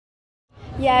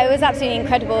Yeah, it was absolutely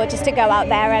incredible just to go out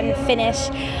there and finish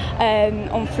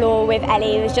on floor with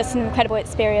Ellie. It was just an incredible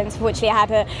experience. Fortunately,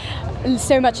 I had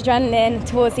so much adrenaline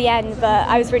towards the end, but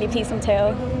I was really pleased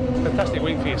until. Fantastic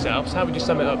week for yourselves. How would you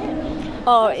sum it up?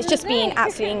 Oh, it's just been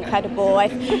absolutely incredible.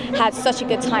 I've had such a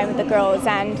good time with the girls,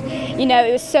 and you know,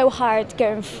 it was so hard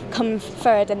coming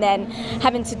third and then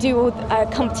having to do all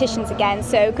competitions again.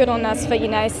 So good on us for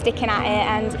sticking at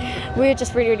it, and we were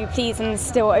just really pleased and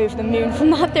still over the moon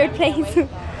from that third place.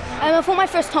 I thought my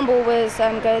first tumble was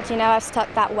good. I've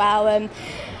stuck that well.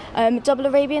 Double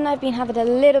Arabian, I've been having a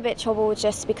little bit trouble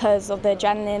just because of the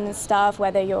adrenaline and stuff,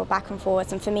 whether you're back and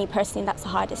forwards, and for me personally that's the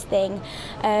hardest thing.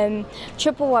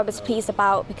 Triple I was pleased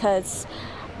about because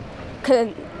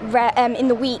in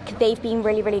the week they've been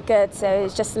really good, so it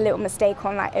was just a little mistake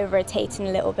on like over-rotating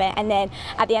a little bit, and then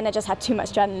at the end I just had too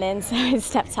much adrenaline, so I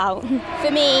stepped out. For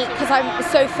me, because I'm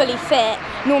so fully fit,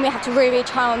 normally I have to really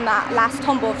try on that last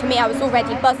tumble. For me, I was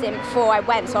already buzzing before I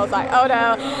went, so I was like, oh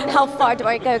no, how far do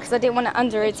I go? Because I didn't want to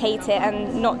under-rotate it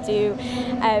and not do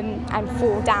and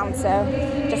fall down, so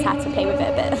just had to play with it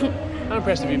a bit. How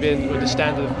impressed have you been with the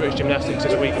standard of British gymnastics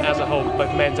this week as a whole,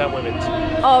 both men's and women's?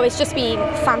 Oh, it's just been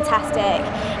fantastic.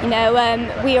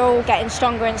 We are all getting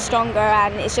stronger and stronger,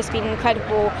 and it's just been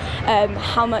incredible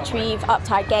how much we've upped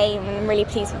our game, and I'm really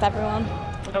pleased with everyone.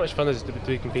 How much fun is it to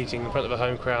be competing in front of a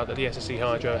home crowd at the SSC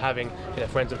Hydro, having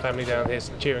friends and family down here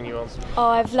cheering you on? Oh,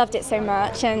 I've loved it so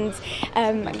much, and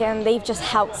again, they've just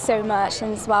helped so much,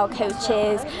 and as well,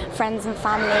 coaches, friends and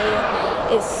family.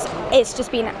 It's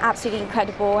just been absolutely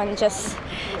incredible, and just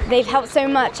they've helped so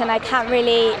much, and I can't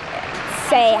really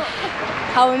say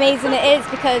how amazing it is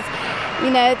because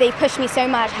they pushed me so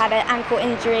much. I had an ankle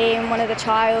injury in one of the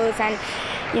trials, and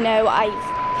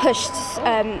I pushed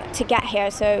to get here,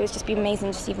 so it's just been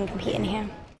amazing just even competing here.